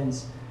in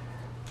Romans.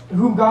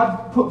 Whom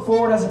God put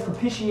forward as a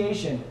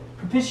propitiation.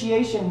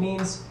 Propitiation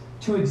means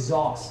to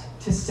exhaust,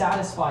 to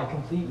satisfy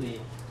completely.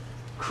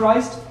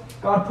 Christ,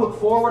 God put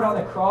forward on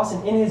the cross,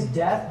 and in His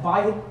death,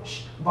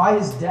 by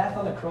His death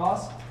on the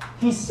cross,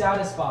 He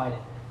satisfied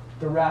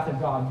the wrath of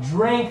God,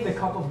 drank the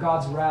cup of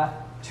God's wrath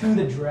to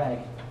the drag,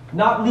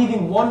 not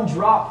leaving one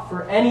drop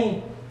for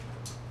any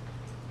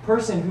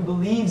person who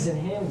believes in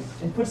Him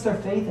and puts their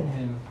faith in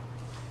Him.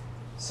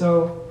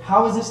 So,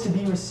 how is this to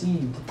be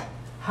received?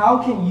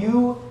 How can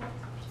you,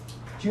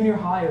 junior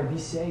higher, be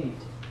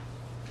saved?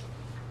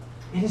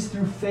 It is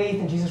through faith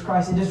in Jesus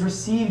Christ. It is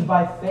received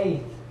by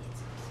faith.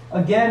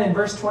 Again, in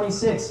verse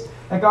 26,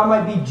 that God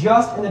might be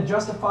just and the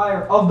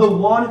justifier of the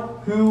one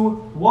who,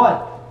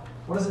 what?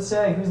 What does it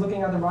say? Who's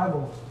looking at the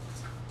Bible?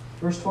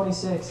 Verse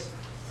 26.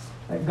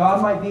 That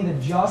God might be the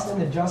just and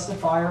the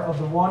justifier of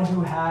the one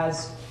who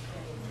has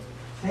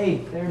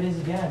faith. There it is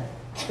again.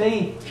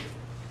 Faith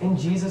in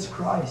Jesus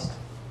Christ.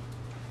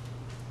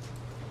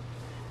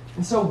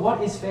 And so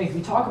what is faith?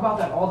 We talk about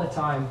that all the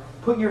time.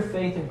 Put your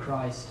faith in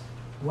Christ.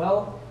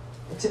 Well,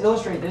 to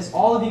illustrate this,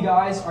 all of you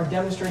guys are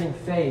demonstrating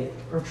faith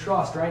or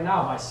trust right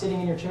now by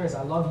sitting in your chairs.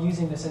 I love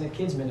using this in the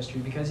kids'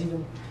 ministry because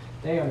even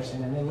they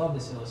understand and they love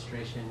this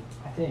illustration,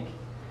 I think.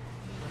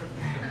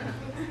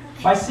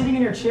 By sitting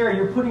in your chair,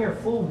 you're putting your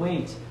full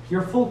weight,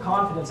 your full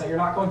confidence that you're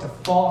not going to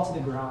fall to the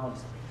ground.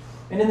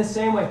 And in the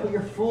same way, put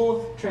your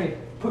full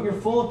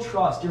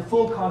trust, your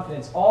full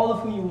confidence, all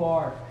of who you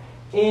are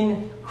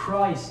in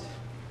Christ.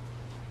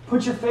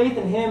 Put your faith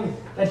in Him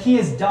that He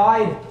has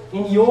died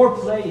in your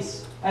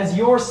place as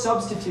your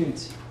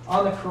substitute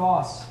on the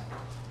cross.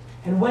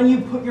 And when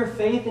you put your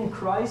faith in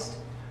Christ,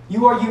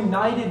 you are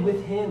united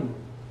with Him.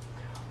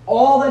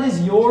 All that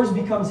is yours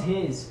becomes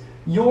His.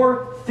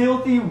 Your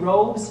filthy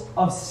robes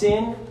of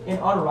sin and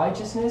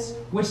unrighteousness,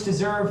 which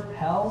deserve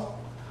hell,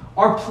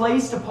 are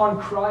placed upon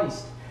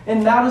Christ.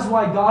 And that is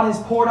why God has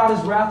poured out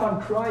His wrath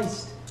on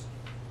Christ.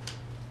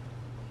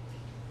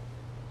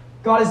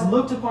 God has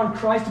looked upon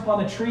Christ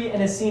upon the tree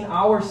and has seen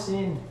our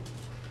sin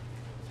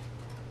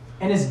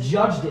and has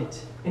judged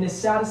it and has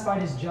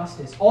satisfied His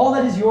justice. All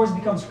that is yours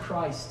becomes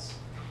Christ's.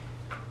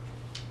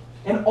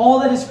 And all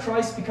that is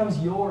Christ becomes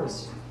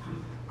yours.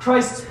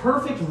 Christ's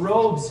perfect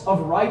robes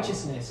of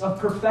righteousness, of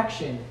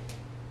perfection,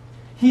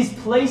 He's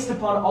placed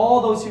upon all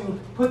those who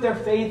put their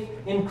faith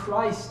in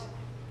Christ.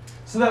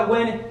 So that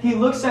when He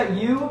looks at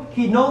you,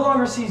 He no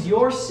longer sees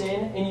your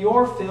sin and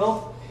your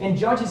filth and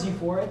judges you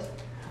for it,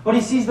 but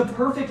He sees the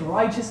perfect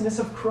righteousness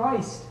of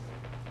Christ.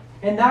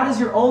 And that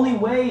is your only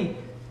way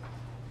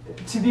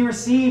to be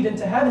received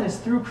into heaven, is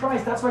through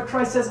Christ. That's why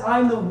Christ says, I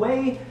am the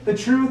way, the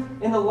truth,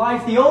 and the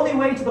life. The only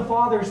way to the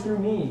Father is through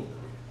me.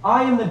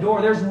 I am the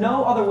door. There's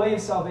no other way of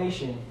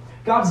salvation.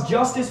 God's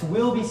justice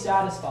will be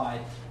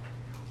satisfied.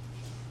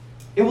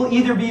 It will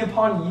either be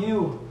upon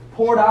you,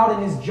 poured out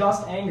in His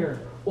just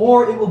anger,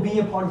 or it will be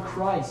upon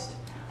Christ.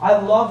 I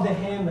love the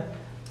hymn,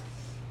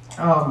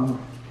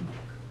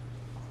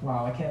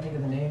 I can't think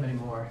of the name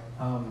anymore.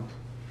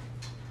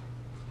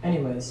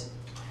 Anyways,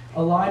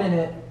 a line in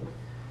it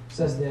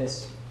says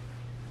this: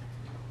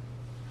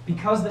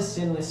 because the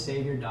sinless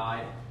Savior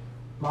died,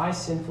 my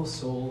sinful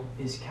soul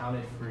is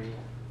counted free.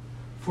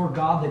 For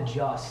God the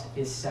just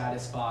is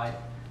satisfied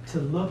to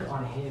look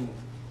on Him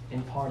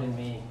and pardon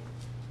me.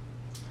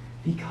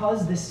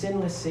 Because the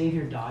sinless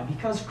Savior died,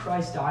 because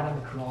Christ died on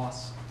the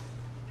cross,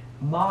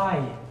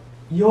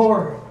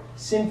 your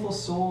sinful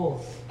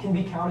soul can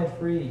be counted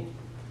free.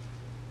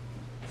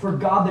 For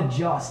God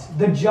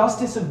the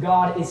justice of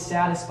God is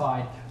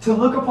satisfied to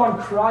look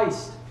upon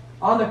Christ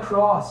on the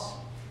cross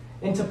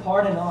and to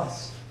pardon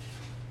us.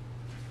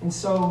 And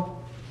so,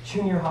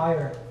 junior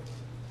higher,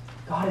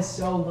 God is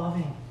so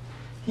loving.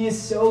 He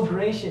is so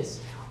gracious.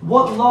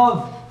 What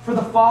love for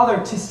the Father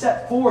to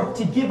set forth,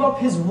 to give up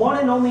His one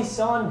and only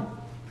Son,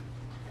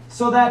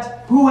 so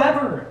that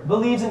whoever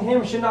believes in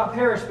Him should not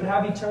perish but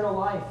have eternal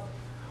life.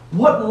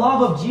 What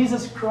love of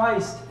Jesus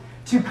Christ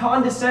to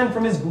condescend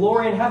from His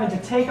glory in heaven, to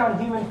take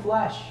on human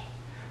flesh,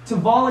 to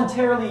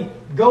voluntarily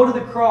go to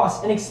the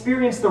cross and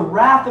experience the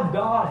wrath of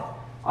God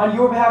on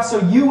your behalf so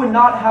you would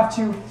not have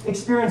to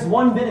experience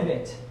one bit of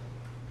it.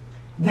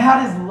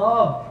 That is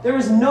love. There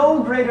is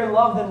no greater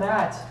love than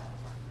that.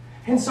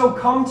 And so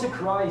come to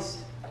Christ.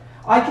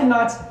 I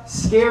cannot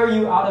scare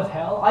you out of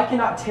hell. I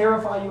cannot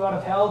terrify you out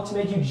of hell to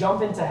make you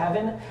jump into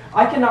heaven.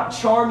 I cannot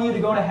charm you to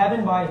go to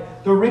heaven by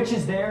the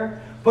riches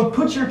there. But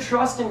put your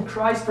trust in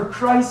Christ for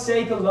Christ's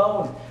sake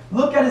alone.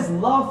 Look at his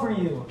love for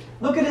you.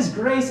 Look at his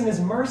grace and his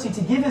mercy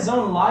to give his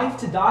own life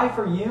to die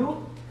for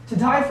you, to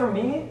die for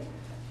me.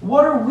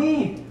 What are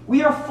we?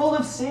 We are full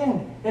of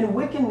sin and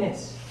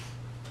wickedness.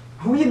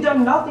 We have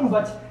done nothing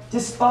but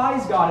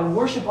despise God and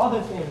worship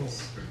other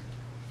things.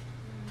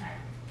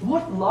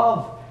 What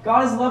love!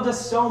 God has loved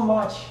us so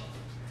much.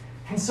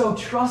 And so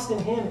trust in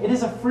him. It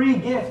is a free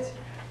gift.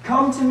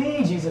 Come to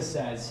me, Jesus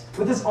says,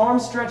 with his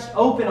arms stretched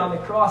open on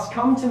the cross.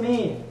 Come to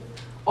me,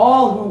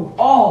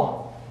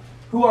 all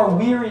who are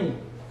weary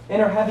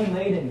and are heavy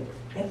laden,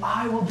 and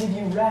I will give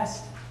you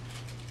rest.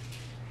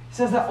 He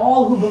says that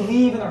all who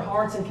believe in their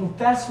hearts and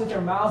confess with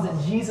their mouths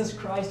that Jesus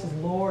Christ is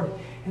Lord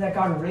and that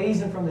God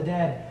raised him from the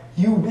dead,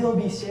 you will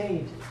be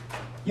saved.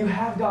 You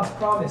have God's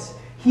promise.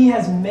 He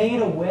has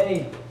made a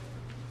way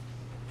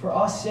for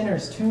us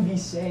sinners to be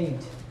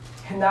saved,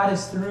 and that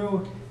is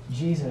through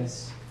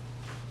Jesus.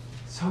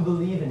 So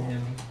believe in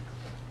him.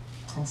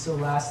 And so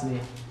lastly,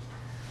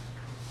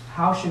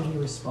 how should we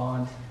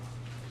respond?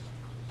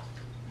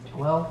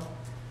 Well,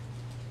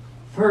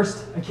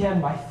 first,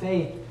 again, by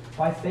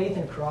faith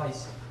in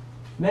Christ.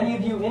 Many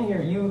of you in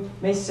here, you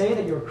may say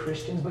that you're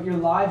Christians, but your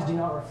lives do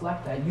not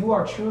reflect that. You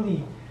are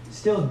truly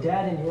still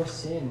dead in your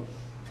sin,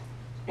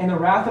 and the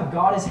wrath of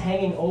God is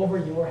hanging over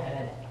your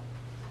head.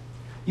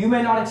 You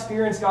may not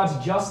experience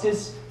God's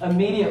justice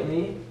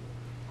immediately.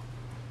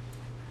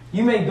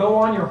 You may go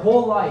on your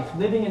whole life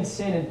living in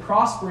sin and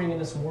prospering in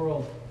this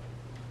world.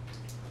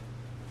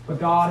 But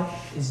God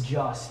is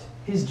just.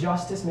 His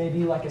justice may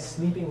be like a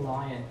sleeping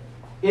lion.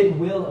 It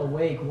will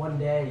awake one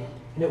day,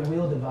 and it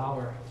will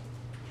devour.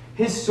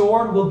 His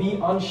sword will be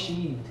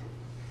unsheathed.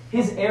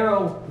 His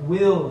arrow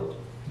will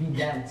be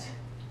bent.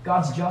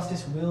 God's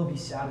justice will be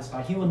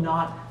satisfied. He will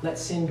not let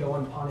sin go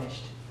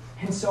unpunished.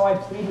 And so I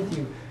plead with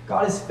you,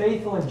 God is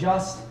faithful and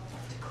just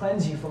to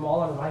cleanse you from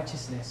all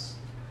unrighteousness.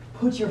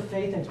 Put your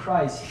faith in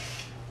Christ,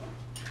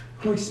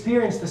 who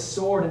experienced the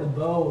sword and the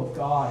bow of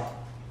God.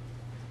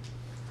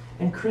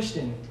 And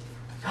Christian,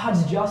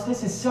 God's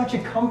justice is such a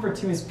comfort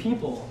to his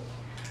people.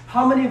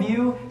 How many of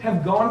you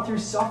have gone through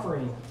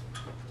suffering,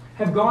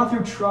 have gone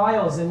through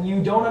trials, and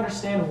you don't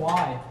understand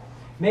why?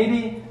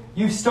 Maybe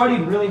you've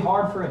studied really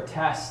hard for a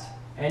test,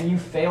 and you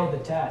failed the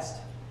test.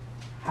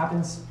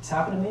 It's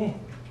happened to me.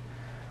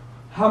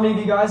 How many of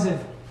you guys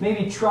have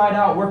maybe tried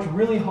out, worked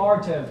really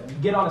hard to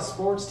get on a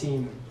sports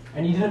team,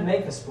 and you didn't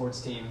make the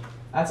sports team?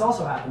 That's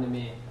also happened to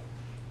me.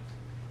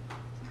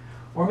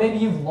 Or maybe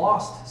you've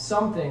lost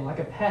something like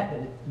a pet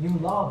that you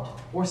loved,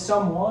 or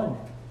someone,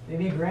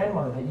 maybe a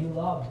grandmother that you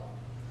loved.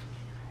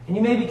 And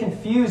you may be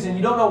confused and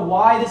you don't know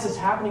why this is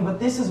happening, but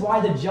this is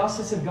why the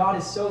justice of God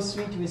is so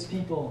sweet to his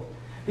people.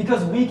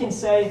 Because we can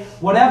say,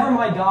 whatever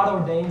my God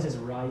ordains is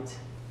right.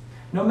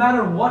 No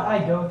matter what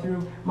I go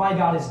through, my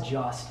God is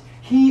just.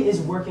 He is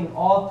working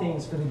all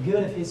things for the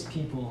good of his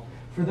people,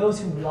 for those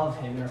who love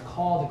him and are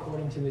called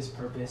according to his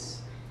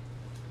purpose.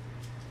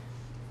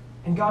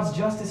 And God's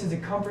justice is a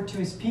comfort to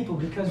his people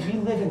because we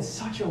live in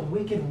such a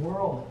wicked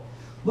world.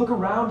 Look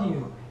around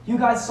you. You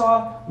guys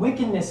saw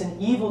wickedness and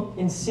evil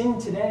and sin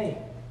today.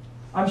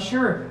 I'm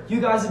sure you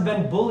guys have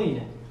been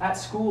bullied at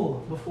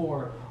school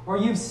before, or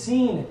you've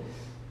seen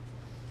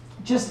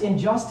just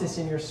injustice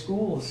in your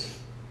schools.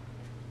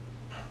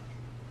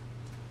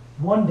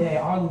 One day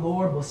our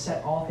Lord will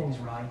set all things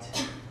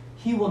right.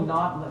 He will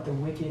not let the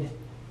wicked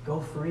go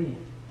free.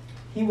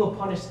 He will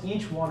punish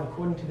each one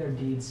according to their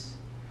deeds.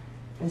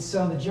 And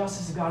so the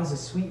justice of God is a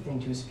sweet thing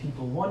to his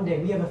people. One day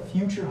we have a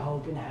future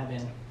hope in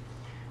heaven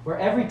where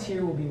every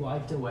tear will be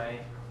wiped away,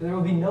 where there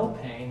will be no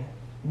pain,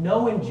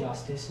 no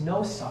injustice,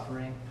 no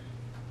suffering.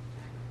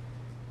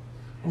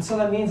 And so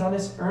that means on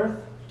this earth,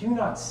 do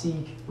not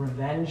seek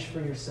revenge for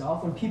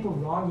yourself. When people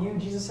wrong you,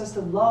 Jesus says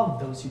to love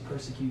those who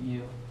persecute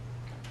you.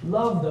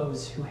 Love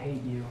those who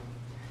hate you.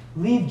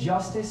 Leave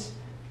justice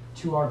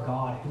to our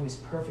God, who is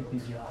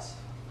perfectly just.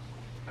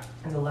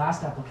 And the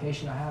last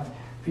application I have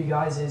for you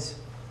guys is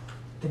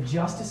the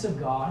justice of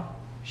God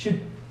should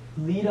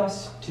lead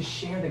us to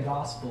share the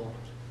gospel.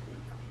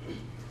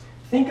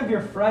 Think of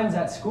your friends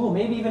at school,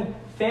 maybe even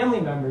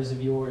family members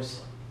of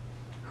yours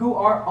who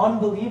are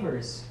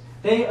unbelievers.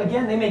 They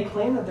may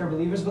claim that they're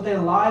believers, but their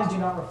lives do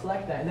not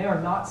reflect that, and they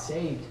are not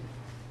saved.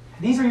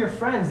 These are your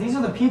friends. These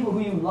are the people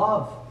who you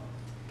love.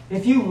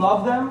 If you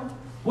love them,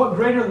 what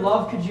greater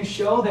love could you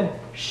show than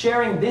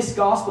sharing this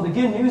gospel, the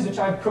good news which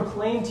I've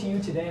proclaimed to you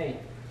today?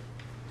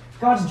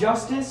 God's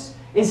justice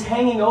is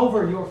hanging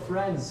over your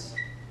friends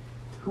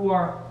who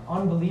are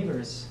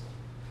unbelievers.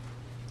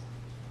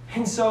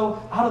 And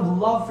so, out of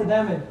love for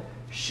them, and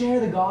share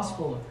the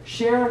gospel,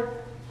 share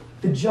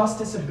the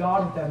justice of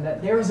God with them,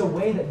 that there is a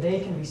way that they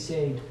can be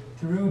saved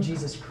through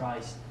Jesus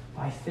Christ,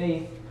 by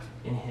faith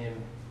in him.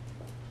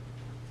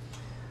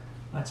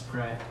 Let's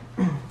pray.